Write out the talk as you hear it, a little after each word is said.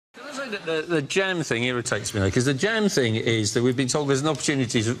say that the jam thing irritates me, though, because the jam thing is that we've been told there's an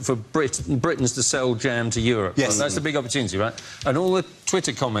opportunity for Britons to sell jam to Europe. Yes. That's the big opportunity, right? And all the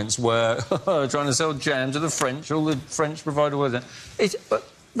Twitter comments were trying to sell jam to the French, all the French provide all of that. But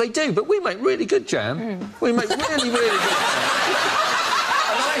they do, but we make really good jam. We make really, really good jam.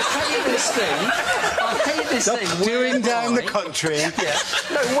 And I hate this thing. Doing down the country. Yeah.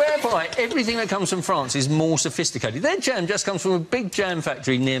 No, whereby everything that comes from France is more sophisticated. Their jam just comes from a big jam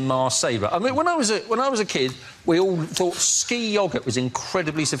factory near Marseille. I mean, when I was a kid, we all thought ski yoghurt was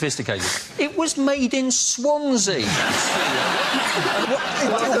incredibly sophisticated. It was made in Swansea.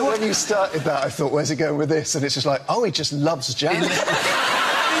 When you started that, I thought, where's he going with this? And it's just like, oh, he just loves jam.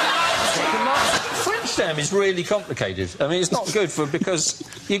 French jam is really complicated. I mean, it's not good because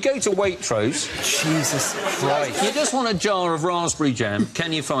you go to Waitrose. Jesus Christ. You just want a jar of raspberry jam.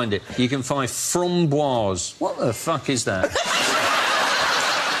 Can you find it? You can find framboise. What the fuck is that?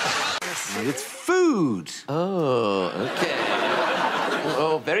 It's food. Oh, OK.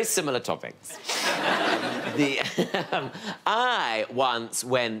 Oh, very similar topics. I once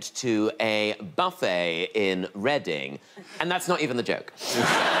went to a buffet in Reading, and that's not even the joke.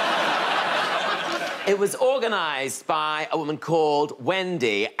 It was organised by a woman called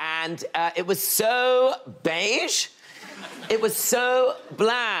Wendy, and it was so beige. It was so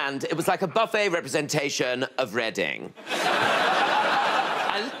bland. It was like a buffet representation of Reading.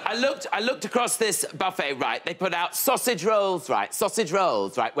 I looked across this buffet, right? They put out sausage rolls, right? Sausage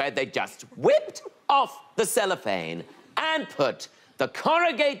rolls, right? Where they just whipped off the cellophane and put the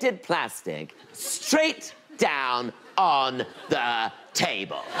corrugated plastic straight down on the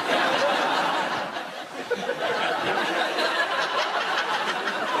table.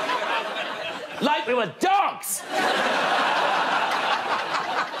 Like we were dogs!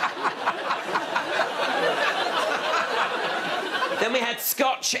 Then we had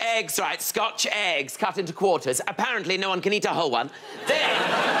Scotch eggs, right? Scotch eggs cut into quarters. Apparently no one can eat a whole one.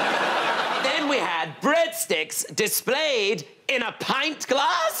 Then we had breadsticks displayed in a pint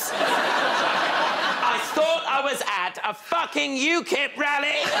glass. I thought I was at a fucking UKIP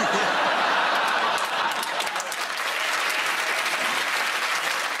rally.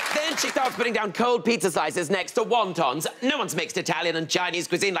 Then she starts putting down cold pizza slices next to wontons. No one's mixed Italian and Chinese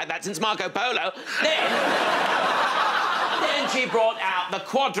cuisine like that since Marco Polo. Then she brought out the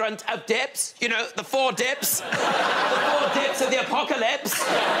quadrant of dips. You know, the 4 dips. The 4 dips of the apocalypse.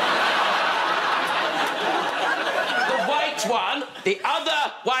 The white one, the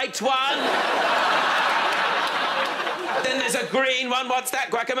other white one. Then there's a green one. What's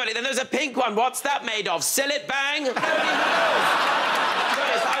that? Guacamole. Then there's a pink one. What's that made of? Sillet bang?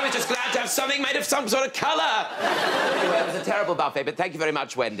 I was just glad to have something made of some sort of colour. Anyway, it was a terrible buffet, but thank you very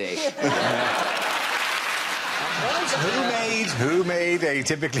much, Wendy. Who made a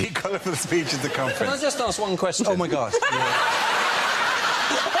typically colourful speech at the conference? Can I just ask one question? Oh, my God.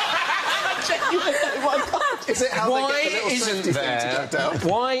 Is it how Why they get the little isn't safety thing to go down?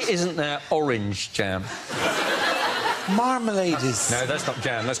 Why isn't there orange jam? Marmalade is... No, that's not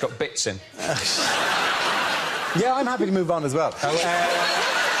jam. That's got bits in. Yeah, I'm happy to move on as well. And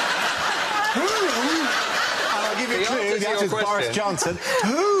I'll give you a clue. The answer is Boris Johnson.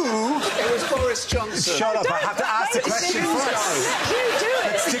 Who? It was Boris Johnson. Shut up, I have to ask the question first. You do it.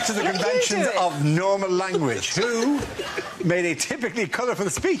 Let's stick to the conventions of normal language. Who made a typically colourful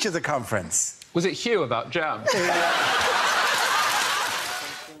speech at the conference? Was it Hugh about jam?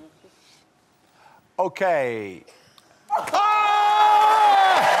 OK.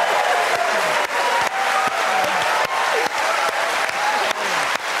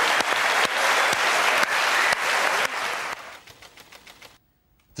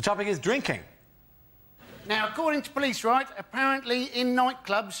 The topic is drinking. Now, according to police, right, apparently in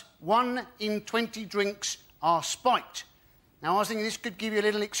nightclubs, 1 in 20 drinks are spiked. Now, I was thinking this could give you a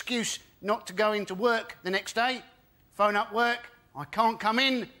little excuse not to go into work the next day. Phone up work, I can't come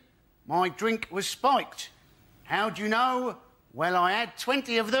in, my drink was spiked. How do you know? Well, I had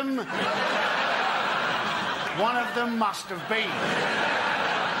 20 of them. One of them must have been.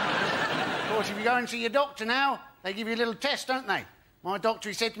 Of course, if you go and see your doctor now, they give you a little test, don't they? My doctor,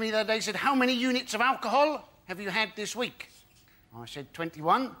 he said to me the other day, he said, how many units of alcohol have you had this week? I said,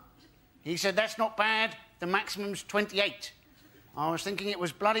 21. He said, that's not bad. The maximum's 28. I was thinking it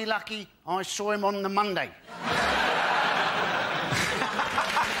was bloody lucky I saw him on the Monday.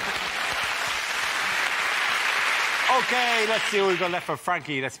 OK, let's see what we've got left for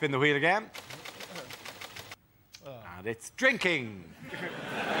Frankie. Let's spin the wheel again. And it's drinking.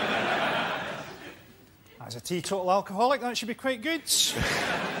 As a teetotal alcoholic, that should be quite good.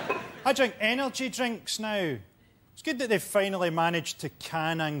 I drink energy drinks now. It's good that they've finally managed to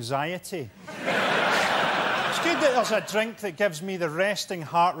can anxiety. It's good that there's a drink that gives me the resting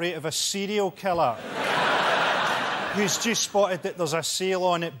heart rate of a serial killer who's just spotted that there's a sale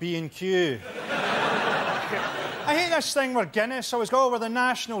on at B&Q. I hate this thing where Guinness always go, oh, we're the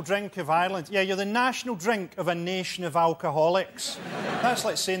national drink of Ireland. Yeah, you're the national drink of a nation of alcoholics. That's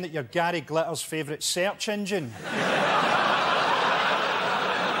like saying that you're Gary Glitter's favourite search engine.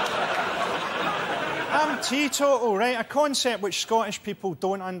 I'm teetotal, right? A concept which Scottish people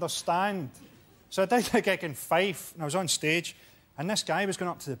don't understand. So I did a gig in Fife, and I was on stage, and this guy was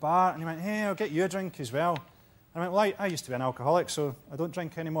going up to the bar, and he went, hey, I'll get you a drink as well. And I went, well, I used to be an alcoholic, so I don't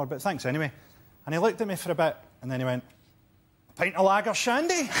drink anymore, but thanks anyway. And he looked at me for a bit, and then he went, a pint of lager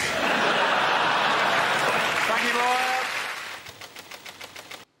shandy? Thank you, boy.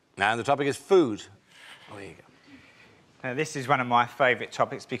 Now, the topic is food. Oh, there you go. Now, this is one of my favourite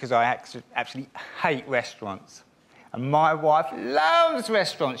topics because I actually hate restaurants. And my wife loves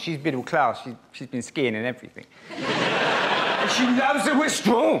restaurants. She's middle class. She's been skiing and everything. And she loves a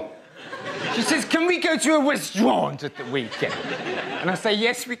restaurant. She says, can we go to a restaurant at the weekend? And I say,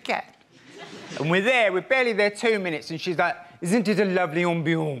 yes, we can. And we're there, we're barely there 2 minutes, and she's like, isn't it a lovely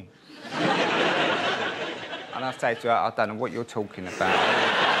ambiance? And I say to her, I don't know what you're talking about.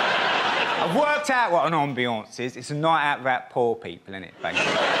 I've worked out what an ambiance is. It's a night out about poor people, isn't it,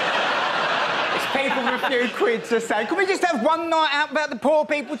 basically? It's people with a few quid to say, can we just have one night out about the poor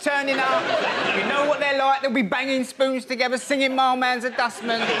people turning up? You know what they're like, they'll be banging spoons together, singing Mailman's a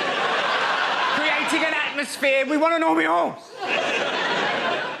Dustman, creating an atmosphere. We want an ambiance.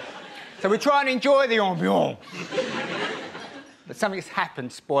 So we're trying to enjoy the ambiance. But something's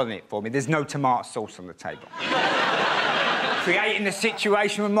happened spoiling it for me. There's no tomato sauce on the table. Creating the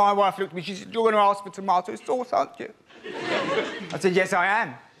situation when my wife looked at me, she said, you're going to ask for tomato sauce, aren't you? I said, yes, I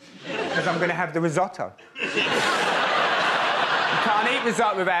am. Because I'm going to have the risotto. You can't eat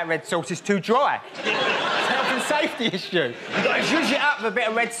risotto without red sauce, it's too dry. It's a health and safety issue. You've got to zhuzh it up with a bit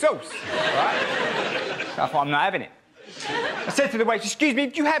of red sauce, right? So I thought, I'm not having it. I said to the waitress, excuse me,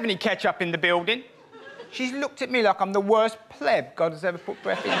 do you have any ketchup in the building? She's looked at me like I'm the worst pleb God has ever put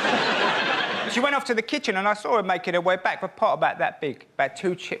breath in. She went off to the kitchen and I saw her making her way back with a pot about that big, about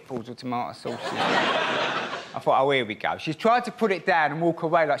 2 chipfuls of tomato sauce. I thought, oh, here we go. She's tried to put it down and walk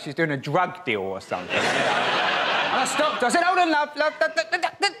away like she's doing a drug deal or something. And I stopped her. I said, hold on, love,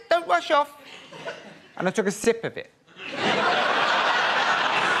 don't rush off. And I took a sip of it. And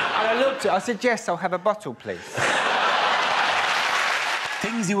I looked at her, I said, yes, I'll have a bottle, please.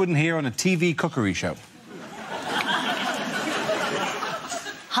 Things you wouldn't hear on a TV cookery show.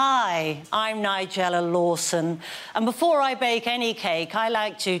 Hi, I'm Nigella Lawson, and before I bake any cake, I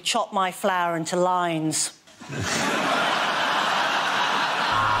like to chop my flour into lines. You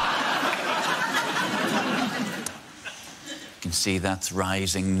can see that's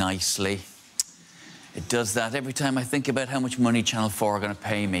rising nicely. It does that every time I think about how much money Channel 4 are going to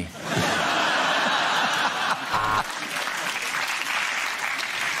pay me.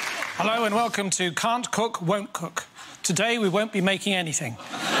 Hello and welcome to Can't Cook, Won't Cook. Today we won't be making anything.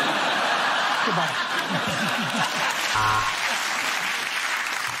 Goodbye.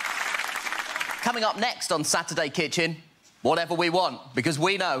 Coming up next on Saturday Kitchen, whatever we want, because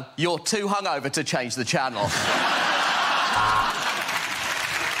we know you're too hungover to change the channel.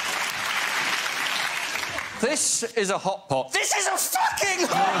 This is a hot pot. This is a fucking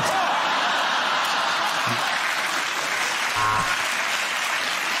hot pot!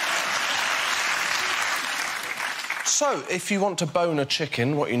 So, if you want to bone a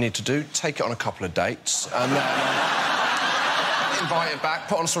chicken, what you need to do, take it on a couple of dates, and then invite it back,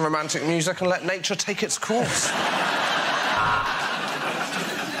 put on some romantic music and let nature take its course.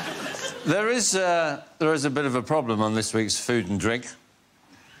 There is a bit of a problem on this week's food and drink.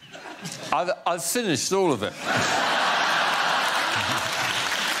 I've finished all of it.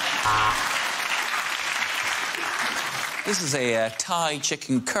 This is a Thai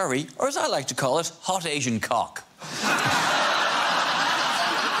chicken curry, or as I like to call it, hot Asian cock.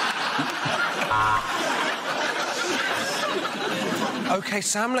 OK,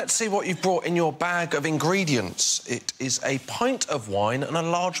 Sam, let's see what you've brought in your bag of ingredients. It is a pint of wine and a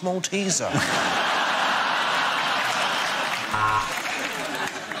large Malteser.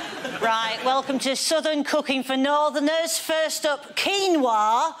 Right, welcome to Southern Cooking for Northerners. First up,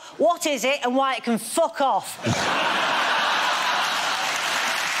 quinoa. What is it and why it can fuck off?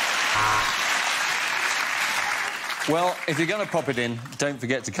 Well, if you're going to pop it in, don't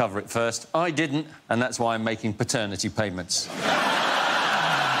forget to cover it first. I didn't, and that's why I'm making paternity payments.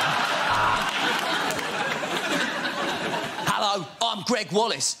 Hello, I'm I'm Greg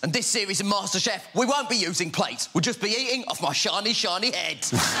Wallace, and this series of MasterChef, we won't be using plates. We'll just be eating off my shiny, shiny head.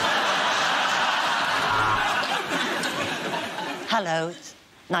 Hello, it's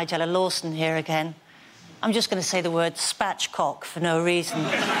Nigella Lawson here again. I'm just going to say the word spatchcock for no reason.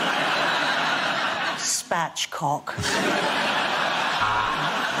 Spatchcock.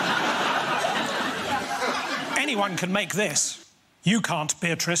 Anyone can make this. You can't,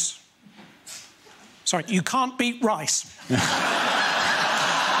 Beatrice. Sorry, you can't beat rice.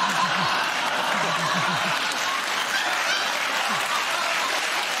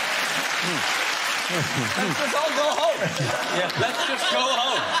 Let's just all go home. Yeah, let's just go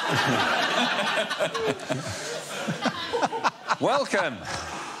home.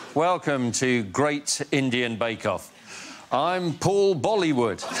 Welcome to Great Indian Bake Off. I'm Paul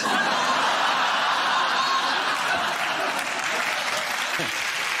Bollywood.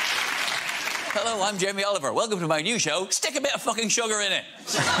 Hello, I'm Jamie Oliver. Welcome to my new show. Stick a bit of fucking sugar in it.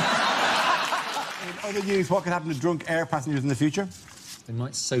 In other news, what can happen to drunk air passengers in the future? They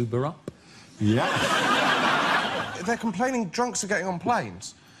might sober up. Yeah. They're complaining drunks are getting on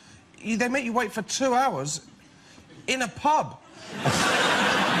planes. They make you wait for 2 hours in a pub.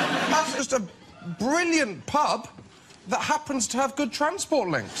 That's just a brilliant pub that happens to have good transport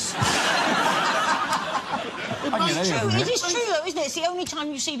links. It is true, though, isn't it? It's the only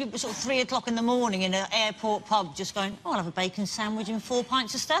time you see people sort of 3 o'clock in the morning in an airport pub just going, oh, I'll have a bacon sandwich and 4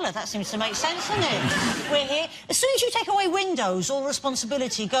 pints of Stella. That seems to make sense, doesn't it? We're here. As soon as you take away windows, all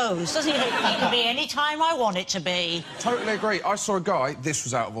responsibility goes, doesn't it? It can be any time I want it to be. Totally agree. I saw a guy, this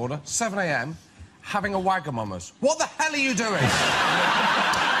was out of order, 7 a.m, having a Wagamama's. What the hell are you doing?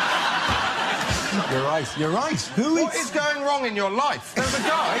 You're right, you're right. What is going wrong in your life? There's a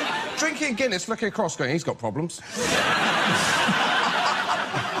guy drinking Guinness, looking across, going, he's got problems.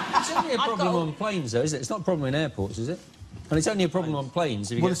 It's only a problem on planes, though, is it? It's not a problem in airports, is it? And it's only a problem on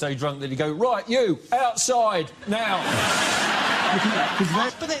planes if you get so drunk that you go, right, you, outside, now.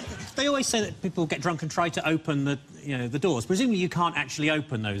 But they always say that people get drunk and try to open the doors. Presumably you can't actually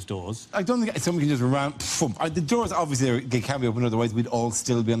open those doors. I don't think someone can just run... The doors, obviously, they can be open, otherwise we'd all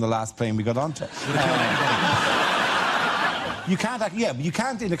still be on the last plane we got onto. You can't... Yeah, but you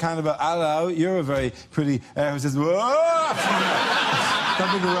can't in a kind of a, hello, you're a very pretty... who says, whoa! That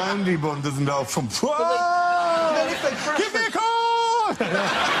big roundy bun doesn't go... Give me a call!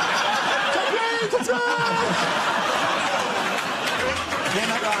 You're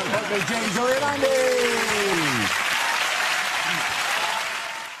not wrong. Okay, James, you're in on me.